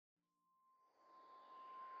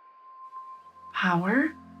power,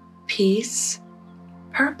 peace,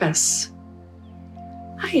 purpose.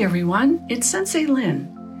 Hi everyone, it's Sensei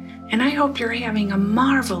Lynn, and I hope you're having a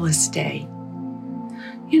marvelous day.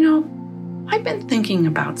 I've been thinking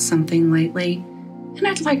about something lately, and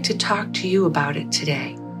I'd like to talk to you about it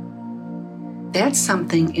today. That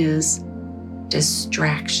something is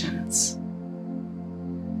distractions.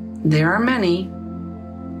 There are many,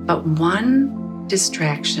 but one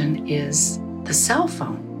distraction is the cell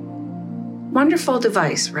phone. Wonderful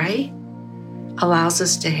device, right? Allows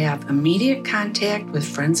us to have immediate contact with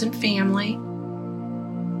friends and family,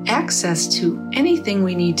 access to anything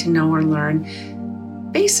we need to know or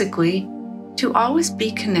learn, basically, to always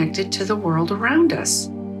be connected to the world around us.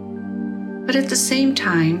 But at the same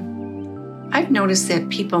time, I've noticed that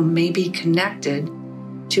people may be connected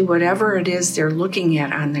to whatever it is they're looking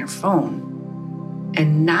at on their phone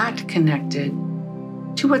and not connected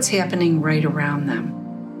to what's happening right around them.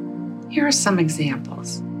 Here are some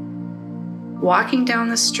examples. Walking down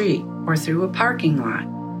the street or through a parking lot,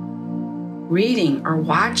 reading or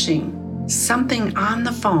watching something on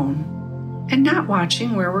the phone and not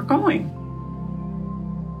watching where we're going.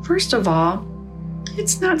 First of all,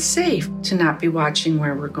 it's not safe to not be watching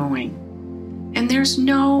where we're going. And there's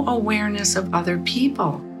no awareness of other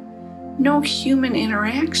people, no human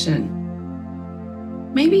interaction.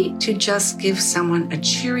 Maybe to just give someone a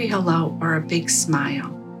cheery hello or a big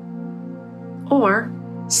smile. Or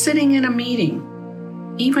sitting in a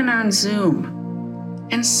meeting, even on Zoom,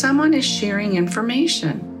 and someone is sharing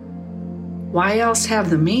information. Why else have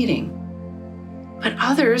the meeting? But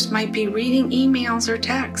others might be reading emails or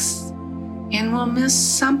texts and will miss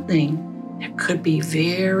something that could be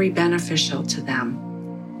very beneficial to them.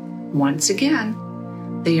 Once again,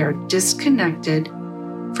 they are disconnected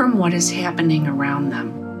from what is happening around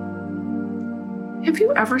them. Have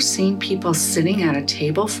you ever seen people sitting at a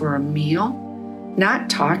table for a meal, not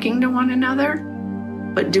talking to one another,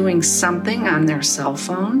 but doing something on their cell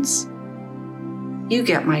phones? You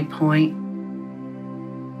get my point.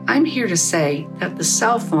 I'm here to say that the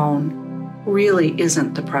cell phone really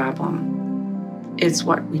isn't the problem. It's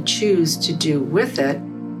what we choose to do with it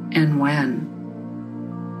and when.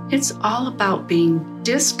 It's all about being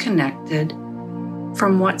disconnected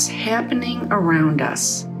from what's happening around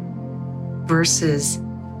us versus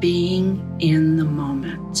being in the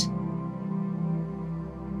moment.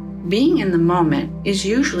 Being in the moment is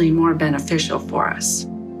usually more beneficial for us.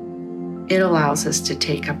 It allows us to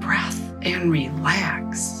take a breath and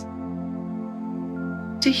relax.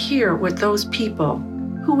 To hear what those people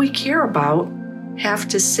who we care about have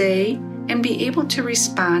to say and be able to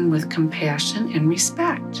respond with compassion and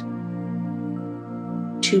respect.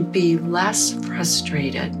 To be less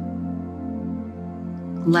frustrated,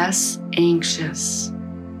 less anxious,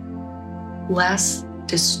 less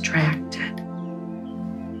distracted.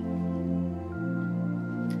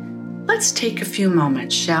 Let's take a few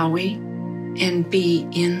moments, shall we, and be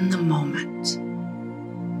in the moment.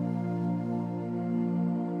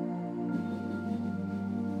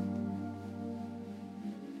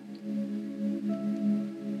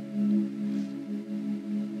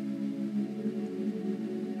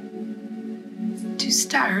 To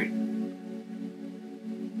start,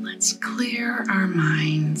 let's clear our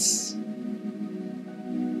minds.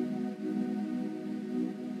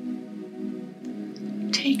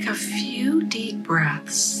 Take a few deep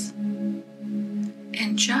breaths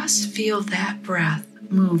and just feel that breath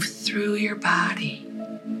move through your body.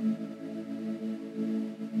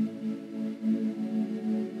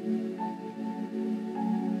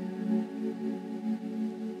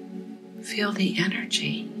 Feel the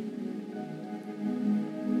energy,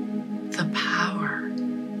 the power,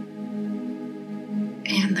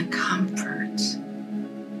 and the comfort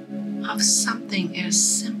of something as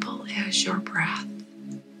simple as your breath.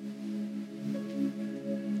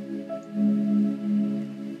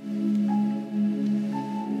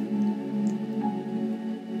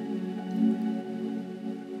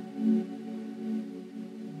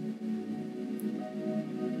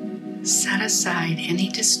 Set aside any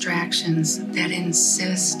distractions that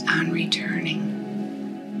insist on returning.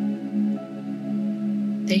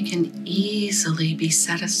 They can easily be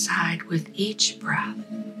set aside with each breath.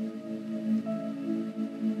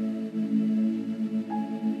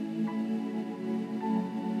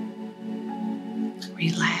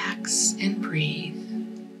 Relax and breathe.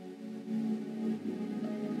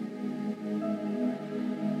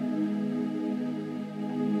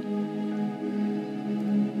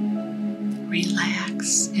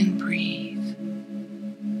 Relax and breathe.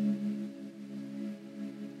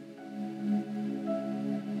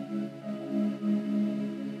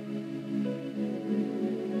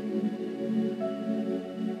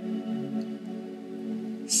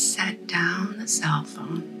 cell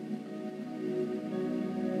phone.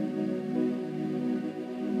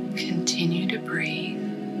 Continue to breathe,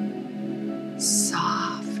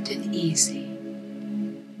 soft and easy.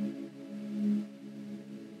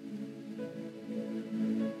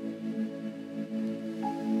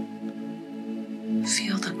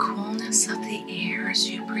 Feel the coolness of the air as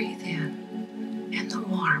you breathe in and the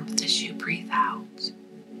warmth as you breathe out.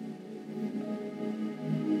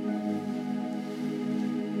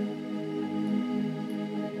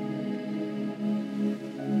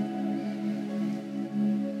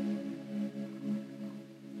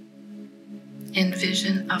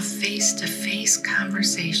 Envision a face-to-face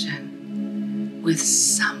conversation with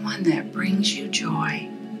someone that brings you joy.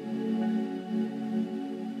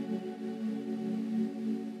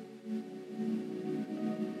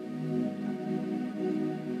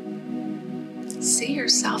 See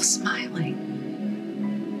yourself smiling.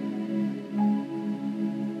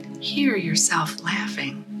 Hear yourself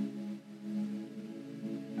laughing.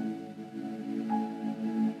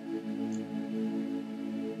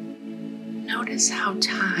 Notice how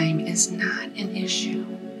time is not an issue.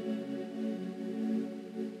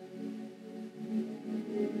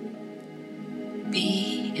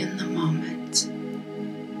 Be in the moment.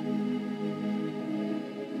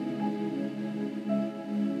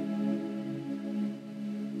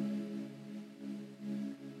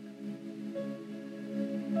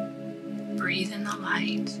 Breathe in the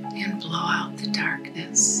light and blow out the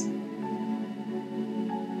darkness.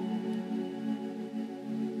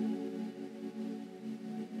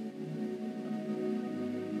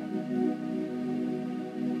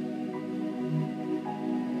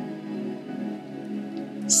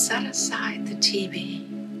 Set aside the TV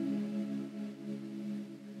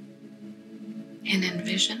and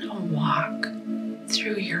envision a walk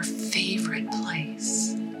through your favorite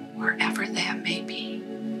place, wherever that may be.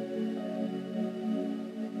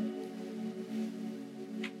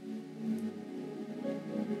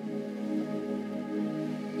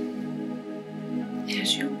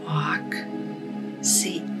 As you walk,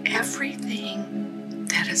 see everything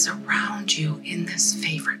that is around you in this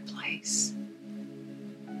favorite place.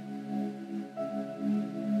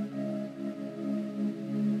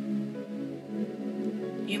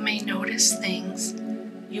 You may notice things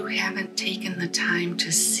you haven't taken the time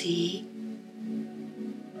to see,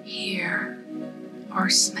 hear, or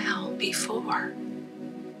smell before.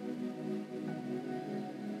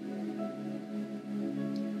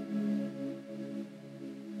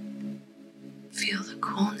 Feel the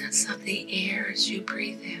coolness of the air as you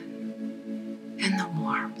breathe in and the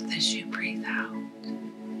warmth as you breathe out.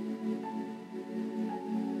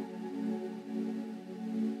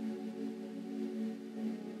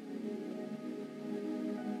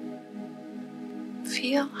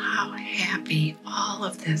 Feel how happy all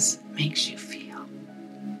of this makes you feel.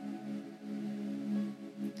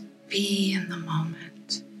 Be in the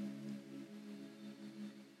moment.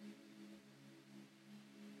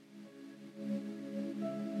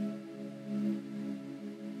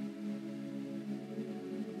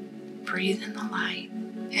 Breathe in the light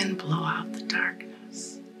and blow out the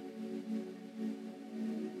darkness.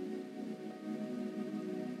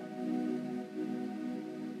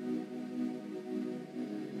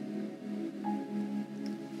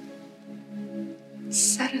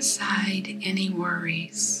 Set aside any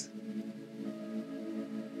worries.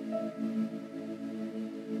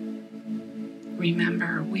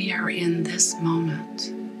 Remember, we are in this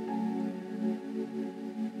moment.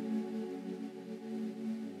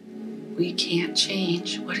 We can't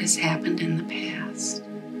change what has happened in the past,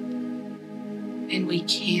 and we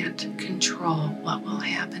can't control what will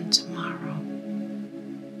happen tomorrow.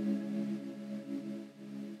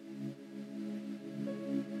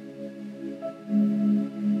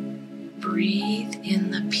 Breathe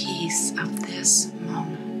in the peace of this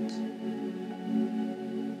moment.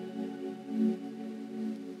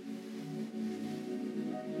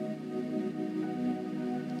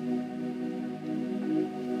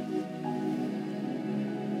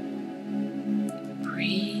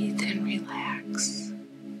 Breathe and relax.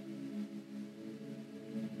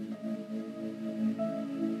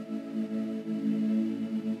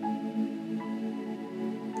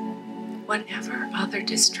 Whatever other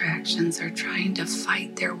distractions are trying to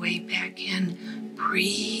fight their way back in,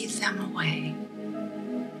 breathe them away.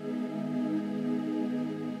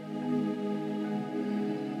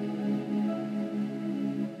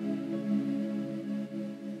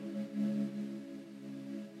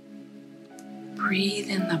 Breathe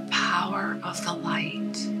in the power of the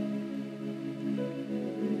light.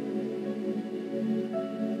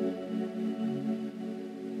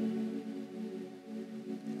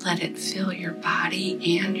 Let it fill your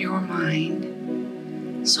body and your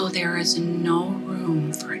mind so there is no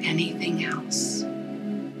room for anything else.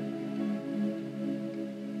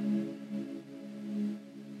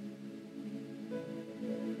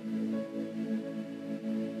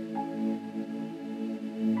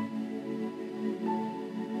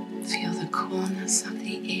 Feel the coolness of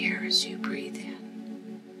the air as you breathe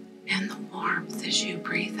in and the warmth as you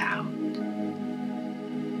breathe out.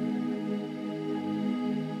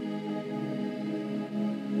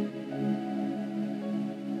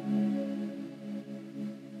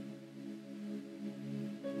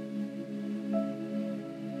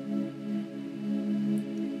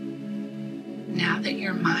 Now that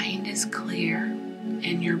your mind is clear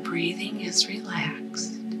and your breathing is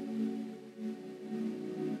relaxed,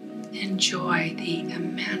 enjoy the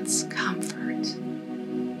immense comfort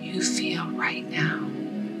you feel right now.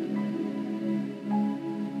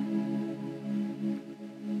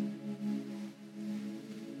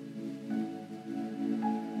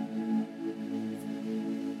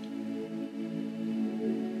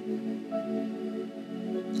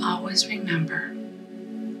 Always remember,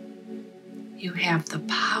 you have the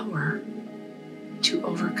power to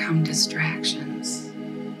overcome distractions,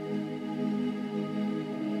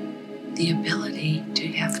 the ability to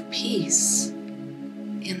have peace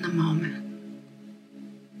in the moment,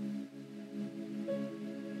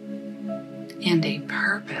 and a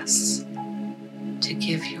purpose to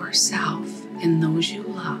give yourself and those you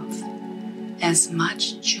love as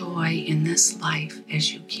much joy in this life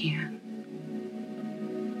as you can.